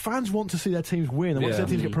 fans want to see their teams win. They want to see their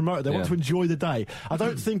teams get promoted. They want to enjoy the day. I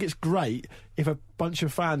don't think it's great if a bunch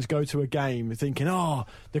of fans go to a game thinking,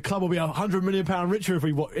 the club will be £100 million richer if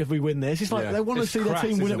we win this. It's like they want to see their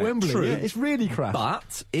team win at Wembley. True. Yeah, it's really crass.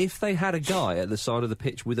 But if they had a guy at the side of the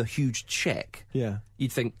pitch with a huge cheque,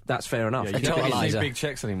 you'd think that's fair enough. You don't see big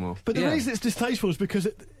checks anymore. But the reason it's distasteful is because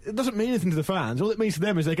it doesn't mean anything to the fans. All it means to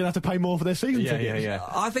them is they're going to have to pay more for their season tickets.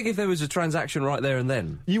 I think if there was a transaction right there and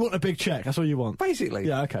then, you want a big cheque. That's all you want, basically.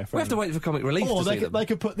 Yeah, okay. We have to wait for comic relief. Or they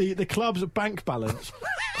could put the club's bank balance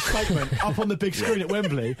statement up on the big screen at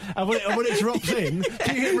Wembley, and when it drops in,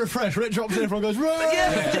 you hit refresh. When it drops in, everyone goes,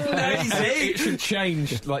 it should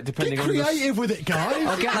change, like depending on creative with it,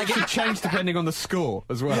 guys. It should change depending on the score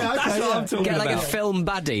as well. Yeah, okay, that's what I'm talking about. Get like a film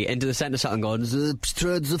baddie into the centre sat and going,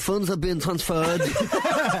 the funds have been transferred.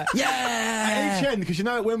 At each end, because you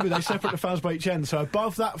know at Wembley they separate the fans by each end. So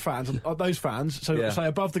above those fans, say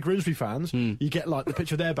above the Grimsby fans, you get like the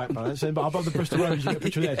picture of their bank balance, and above the Bristol Rovers you get a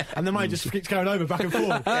picture of theirs, and the money just keeps going over back and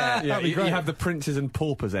forth. That'd be great. You have the princes and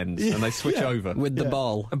paupers ends, and they switch over with the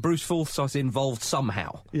ball. And Bruce Forsyth's involved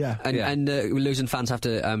somehow. And losing fans have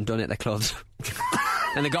to donate their clothes.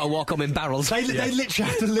 And they've got to walk home in barrels. They literally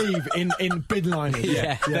have to leave in bin liners.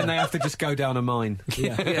 Then they have to just go down a mine.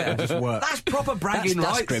 And just work. That's proper bragging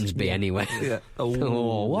rights. That's Grimsby anyway.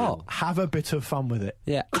 Oh, what? Have a bit of fun with it.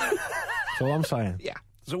 Yeah. That's all I'm saying. Yeah.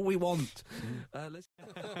 That's all we want. That's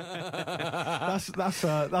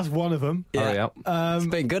one of them. Hurry up. It's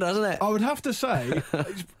been good, hasn't it? I would have to say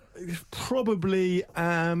it's probably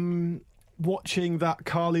watching that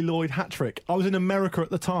Carly Lloyd hat-trick. I was in America at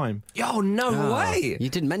the time. Oh, no way! You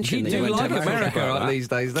didn't mention that you went like to America these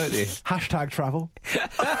days, don't you? #travel.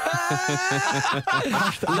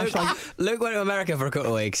 Luke went to America for a couple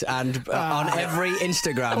of weeks, and on every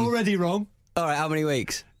Instagram... Already wrong. All right, how many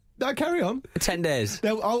weeks? No, carry on. 10 days.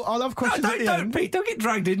 I'll have questions at the end. Pete, don't get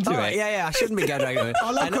dragged into it. Yeah, I shouldn't be getting dragged into it.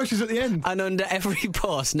 I'll have questions at the end. And under every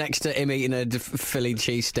post next to him eating a Philly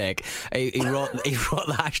cheesesteak, he wrote the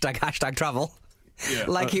hashtag travel. Yeah.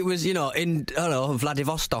 Like it was, in, I don't know,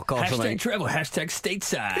 Vladivostok or something. #travel,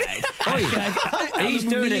 #stateside. He's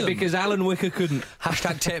doing it because Alan Wicker couldn't.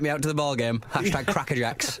 #take me out to the ball game.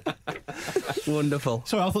 #crackerjacks. Wonderful.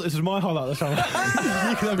 Sorry, I thought this was my highlight of the summer.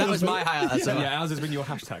 That was my highlight of the summer. Yeah, ours has been your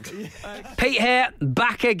hashtags. Pete here,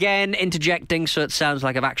 back again, interjecting so it sounds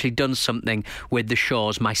like I've actually done something with the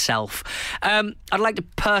shows myself. I'd like to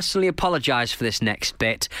personally apologise for this next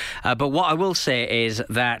bit, but what I will say is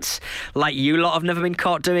that, like you lot have never been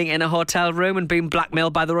caught doing in a hotel room and being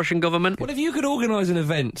blackmailed by the Russian government. Well, if you could organise an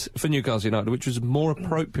event for Newcastle United which was more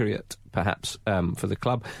appropriate, perhaps, for the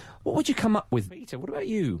club, what would you come up with, Peter? What about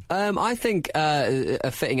you? I think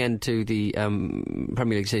a fitting end to the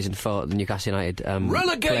Premier League season for the Newcastle United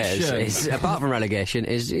relegation is, apart from relegation,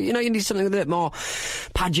 is you need something with a bit more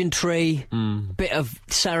pageantry, bit of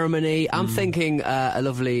ceremony. I'm thinking a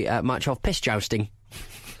lovely match of piss jousting.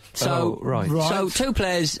 So, right. So, two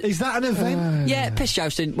players. Is that an event? Yeah, piss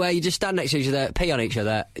jousting, where you just stand next to each other, pee on each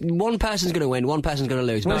other. One person's going to win, one person's going to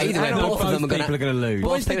lose. But either way, both of them are going to lose.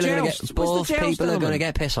 Both people are going to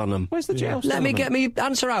get piss on them. Where's the joust? Let me get me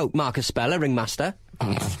answer out, Marcus Speller, ringmaster.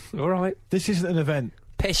 All right. This isn't an event.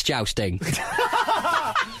 Piss jousting.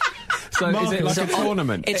 So is it like a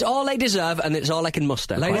tournament? It's all they deserve, and it's all they can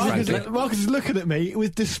muster. Marcus is looking at me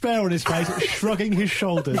with despair on his face, shrugging his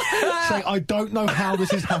shoulders, saying, "I don't know how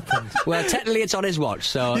this has happened." Well, technically, it's on his watch,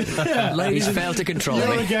 so he's failed to control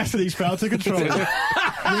You're me. a guest, and he's failed to control you.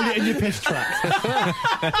 Really in your piss tracks.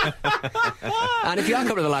 And if you are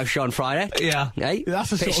coming to the live show on Friday, hey,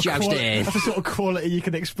 that's the piss sort of jousting. that's the sort of quality you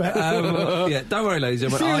can expect. Yeah, don't worry, ladies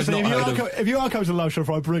and gentlemen. Seriously, if you are coming to the live show,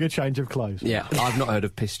 Friday, bring a change of clothes. Yeah, I've not heard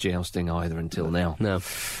of piss jousting either until now. No.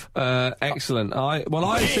 Excellent. I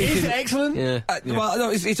was thinking. Is it excellent? Yeah. Well,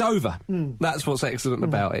 no, it's over. That's what's excellent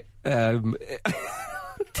about it. I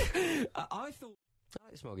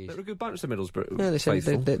thought they were a good bunch, the Middlesbrough.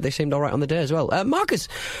 Yeah, they seemed all right on the day as well. Marcus,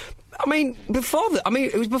 I mean,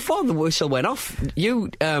 it was before the whistle went off. You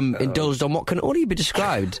indulged on what can only be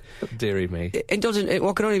described. Dearie me. Indulged in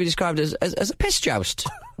what can only be described as a piss joust.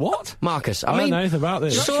 What, Marcus? I don't know anything about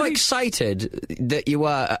this. So excited that you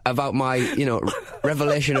were about my,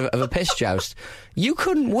 revelation of a piss joust. You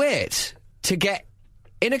couldn't wait to get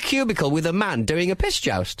in a cubicle with a man doing a piss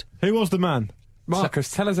joust. Who was the man? Marcus,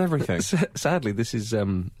 tell us everything. Sadly, this is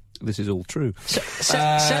all true. Set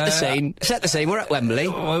the scene. Set the scene. We're at Wembley.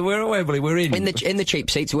 We're at Wembley. We're in the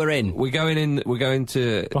cheap seats. We're in. We're going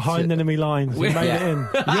to behind enemy lines. We made it in.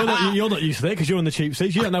 You're not used to it because you're in the cheap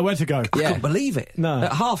seats. You don't know where to go. I couldn't believe it. No.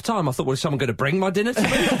 At half time, I thought, was someone going to bring my dinner to me?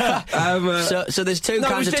 So there's two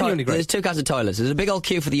kinds of toilets. There's two kinds of toilets. There's a big old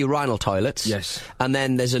queue for the urinal toilets. Yes. And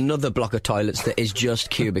then there's another block of toilets that is just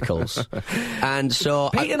cubicles. And so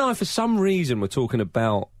Pete and I, for some reason, were talking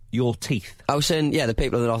about your teeth. I was saying, the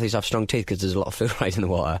people in the North East have strong teeth because there's a lot of fluoride in the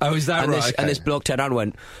water. Oh, is that right? And this bloke turned around and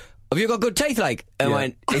went, "Have you got good teeth, like?" And I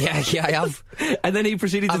went, yeah, I have. And then he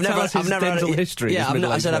proceeded to tell us his dental history. Yeah,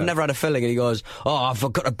 I said, I've never had a filling. And he goes, "Oh, I've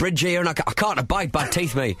got a bridge here and I can't abide bad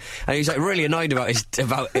teeth, me." And he's like really annoyed about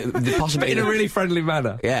the possibility. In a really friendly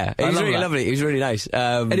manner. Yeah, he was really lovely. He was really nice.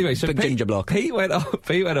 Anyway, so big ginger bloke. Pete went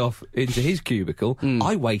off into his cubicle.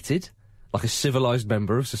 I waited like a civilised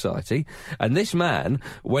member of society, and this man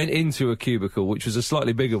went into a cubicle, which was a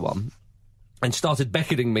slightly bigger one, and started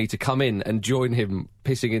beckoning me to come in and join him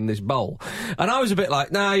pissing in this bowl. And I was a bit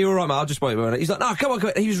like, "Nah, you're all right, mate, I'll just wait a minute." He's like, "No, come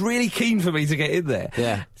on." He was really keen for me to get in there.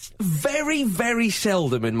 Yeah. Very, very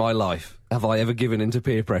seldom in my life have I ever given into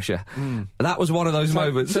peer pressure. That was one of those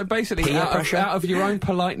moments. So basically, out of your own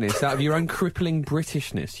politeness, out of your own crippling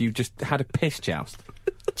Britishness, you just had a piss joust.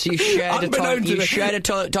 So you shared a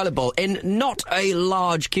toilet bowl in not a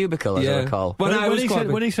large cubicle, as I recall. Well,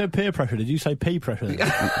 when he said peer pressure, did you say pee pressure?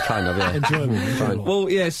 Kind of, yeah. Enjoyable. Well,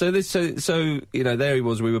 yeah. So there he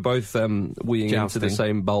was. We were both weeing into the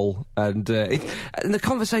same bowl, and the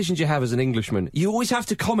conversations you have as an Englishman, you always have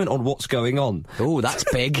to comment on what's going on. Oh, that's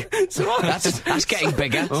big. That's getting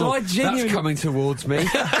bigger. So I genuinely that's coming towards me.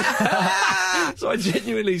 So I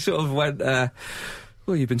genuinely sort of went,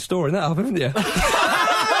 "Well, you've been storing that up, haven't you?"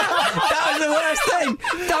 That was the worst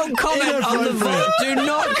thing. Don't comment on the do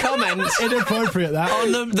not comment. Inappropriate that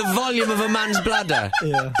on the volume of a man's bladder.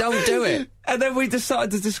 Yeah. Don't do it. And then we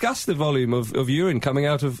decided to discuss the volume of urine coming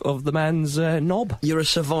out of the man's knob. You're a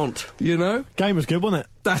savant. You know? Game was good, wasn't it?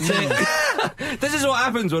 That's it. This is what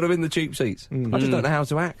happens when I'm in the cheap seats. I just don't know how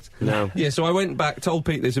to act. No. Yeah, so I went back, told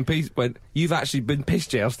Pete this, and Pete went, "You've actually been piss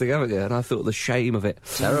jousting, haven't you?" And I thought the shame of it.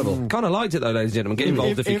 Terrible. Kind of liked it, though, ladies and gentlemen. Get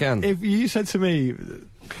involved if you can. If you said to me,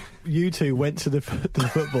 you two went to the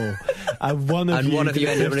football, and one of you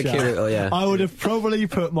ended up in a cubicle, I would have probably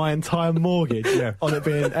put my entire mortgage on it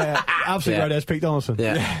being absolutely right as Pete Donaldson.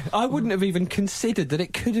 Yeah. I wouldn't have even considered that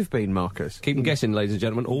it could have been Marcus. Keep them guessing, ladies and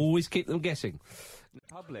gentlemen. Always keep them guessing.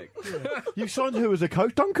 Public. You signed who as a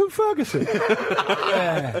coach? Duncan Ferguson.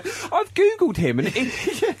 I've googled him, and is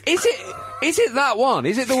it that one?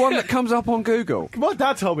 Is it the one that comes up on Google? My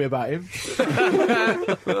dad told me about him.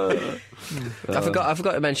 I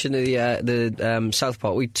forgot to mention the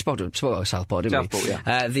Southport. We spoke about Southport, didn't we?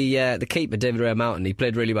 Southport, the keeper, David Ray Mountain, he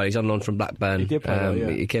played really well. He's on loan from Blackburn. He did play well,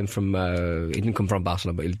 yeah. He came from he didn't come from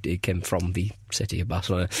Barcelona, but he came from the city of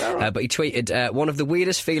Barcelona. But he tweeted, "One of the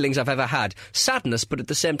weirdest feelings I've ever had. Sadness, but at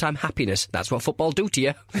the same time happiness. That's what football do to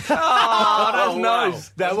you." Oh, that's nice.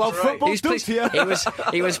 That's what football do to you.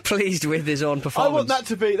 He was pleased with his own performance. I want that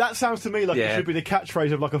to be. That sounds to me like it should be the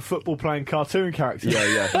catchphrase of like a football playing cartoon character.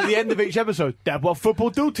 Yeah. At the end of each episode, "That's what football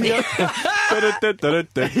do to you."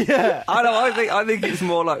 Yeah. I think it's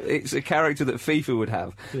more like it's a character that FIFA would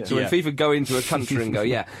have. Yeah. So when FIFA go into a country and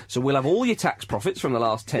go, so we'll have all your tax profits from the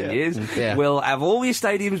last 10 years. Yeah. We'll have all your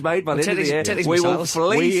stadiums made by the end of the year. We will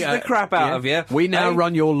fleece the crap out of you. We now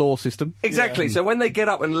run your law system. Exactly. So when they get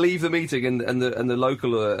up and leave the meeting and the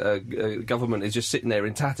local government is just sitting there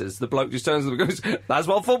in tatters, the bloke just turns to them and goes, "That's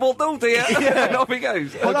what football do to you." And off he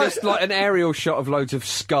goes. Or just like an aerial shot of loads of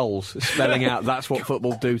skulls spelling out, "That's what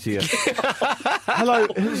football do to you." Hello,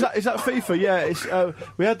 is that FIFA? Yeah, it's,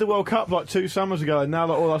 we had the World Cup like 2 summers ago, and now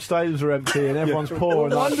like, all our stadiums are empty and everyone's poor.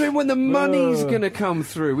 We're wondering when the money's going to come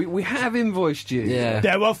through. We have invoiced you. Yeah.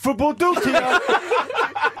 Yeah, what football do to you?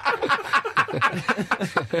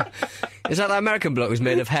 Is that American bloke who's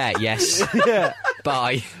made of hair? Yes. Yeah.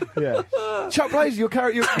 Bye. Yeah. Chuck Blazer, you go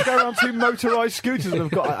around 2 motorised scooters and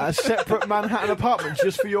have got a separate Manhattan apartment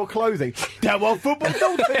just for your clothing. Yeah, well, football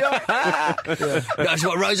do to you. That's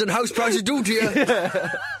what rising house prices do to you.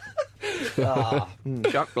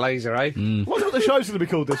 Chuck Blazer, eh? Wonder what the show's going to be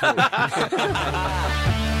called this week.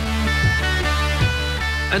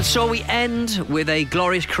 And so we end with a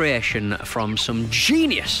glorious creation from some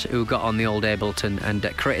genius who got on the old Ableton and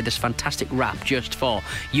created this fantastic rap just for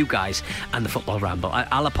you guys and the Football Ramble.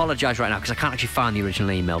 I'll apologise right now because I can't actually find the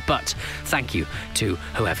original email, but thank you to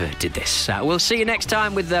whoever did this. We'll see you next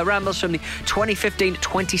time with the Rambles from the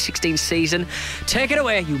 2015-2016 season. Take it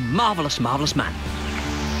away, you marvellous, marvellous man.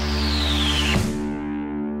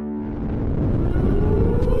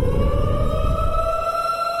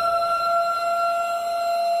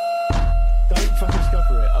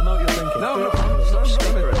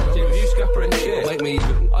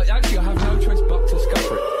 Actually, I have no choice but to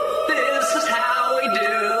scupper it. This is how we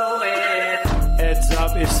do it. Heads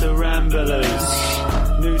up, it's the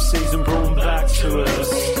Ramblers. New season brought back to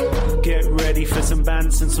us. Get ready for some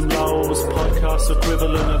bants and some lulls. Podcast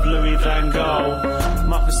equivalent of Louis Van Gaal.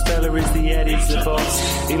 Marcus Speller is the Eddie's the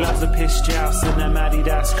boss. He loves the piss joust and them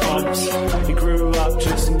Adidas comps. He grew up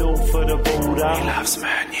just north of the border. He loves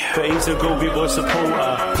Man U, but he's a Gorgie Boy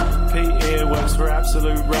supporter. Pete here works for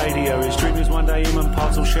Absolute Radio. His dream is one day him and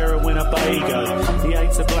Potts will share a Winnebago. He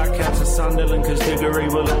hates the Black Cats of Sunderland because Diggory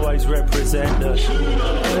will always represent us.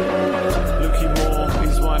 Lukey Moore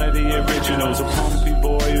is one of the originals. A Pompey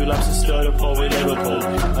boy who loves to stir the pot with Liverpool.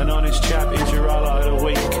 An honest chap is your highlight of the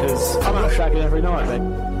week because I'm out shagging every night, mate.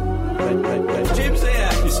 Jim's here.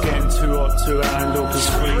 It's getting too hot to handle because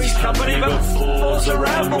Three's company but four's a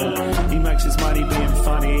ramble. He makes his money being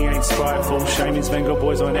funny, he ain't spiteful. Shame his Venga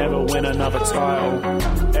boys won't ever win another title.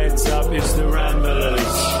 Heads up, it's the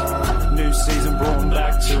Ramblers. New season brought them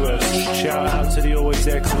back to us. Shout out to the always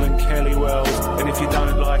excellent Kelly Wells. And if you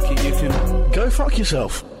don't like it, you can go fuck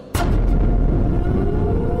yourself.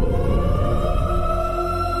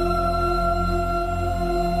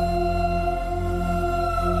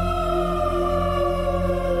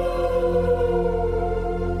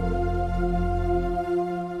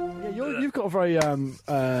 Got a very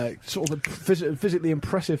sort of physically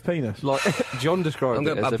impressive penis, like John described.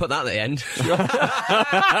 I'll put that at the end.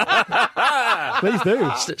 Please do.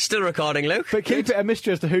 Still recording, Luke. But keep it a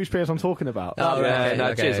mystery as to whose penis I'm talking about. Oh, okay.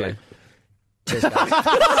 No, cheers, Luke. Cheers, guys.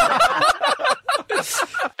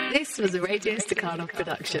 This was a Radio Staccato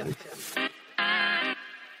production.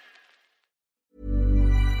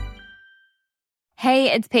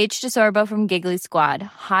 Hey, it's Paige DeSorbo from Giggly Squad.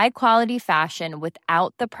 High quality fashion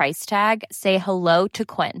without the price tag. Say hello to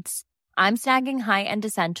Quince. I'm snagging high-end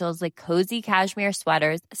essentials like cozy cashmere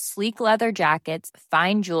sweaters, sleek leather jackets,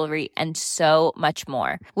 fine jewelry, and so much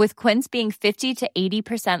more. With Quince being 50 to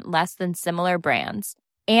 80% less than similar brands.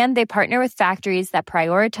 And they partner with factories that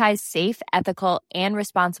prioritize safe, ethical, and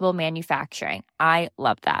responsible manufacturing. I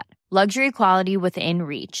love that. Luxury quality within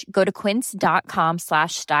reach. Go to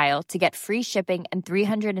quince.com/style to get free shipping and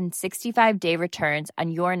 365-day returns on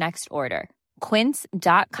your next order.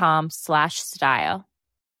 Quince.com/style.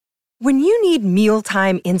 When you need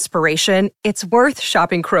mealtime inspiration, it's worth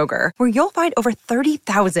shopping Kroger, where you'll find over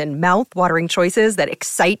 30,000 mouth-watering choices that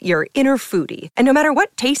excite your inner foodie. And no matter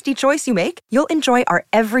what tasty choice you make, you'll enjoy our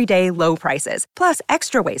everyday low prices, plus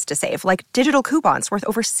extra ways to save, like digital coupons worth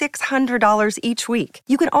over $600 each week.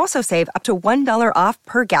 You can also save up to $1 off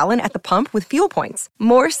per gallon at the pump with fuel points.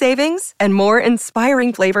 More savings and more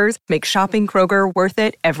inspiring flavors make shopping Kroger worth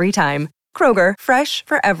it every time. Kroger, fresh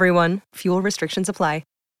for everyone. Fuel restrictions apply.